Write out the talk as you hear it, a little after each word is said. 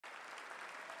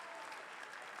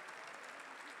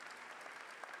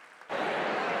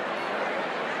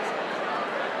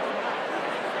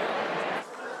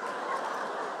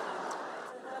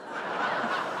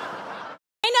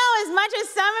much as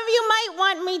some of you might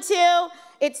want me to,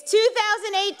 it's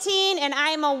 2018 and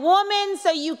I'm a woman, so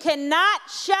you cannot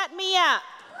shut me up.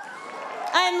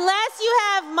 Unless you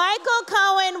have Michael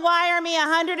Cohen wire me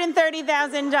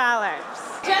 $130,000.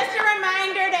 Just a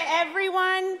reminder to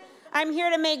everyone, I'm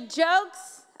here to make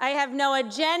jokes. I have no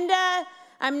agenda.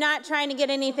 I'm not trying to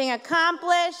get anything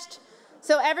accomplished.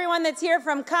 So everyone that's here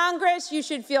from Congress, you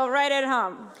should feel right at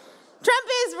home. Trump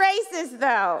is racist,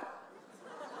 though.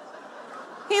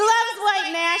 He loves white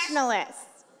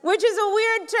nationalists, which is a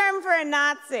weird term for a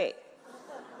Nazi.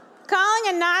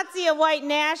 Calling a Nazi a white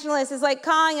nationalist is like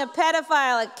calling a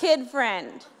pedophile a kid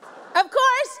friend. Of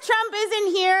course, Trump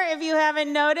isn't here, if you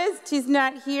haven't noticed. He's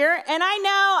not here. And I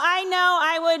know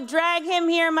I would drag him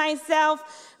here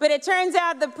myself, but it turns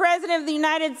out the President of the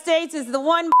United States is the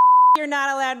one you're not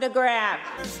allowed to grab.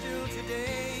 Still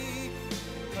today,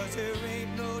 'cause there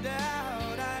ain't no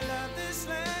doubt I love this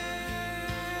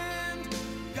land.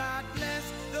 God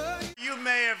bless the... You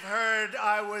may have heard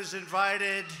I was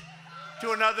invited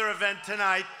to another event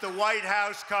tonight, the White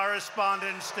House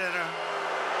Correspondents' Dinner.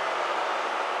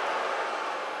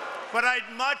 But I'd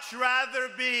much rather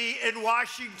be in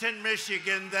Washington,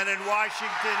 Michigan than in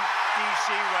Washington,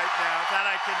 D.C. right now. That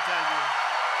I can tell you.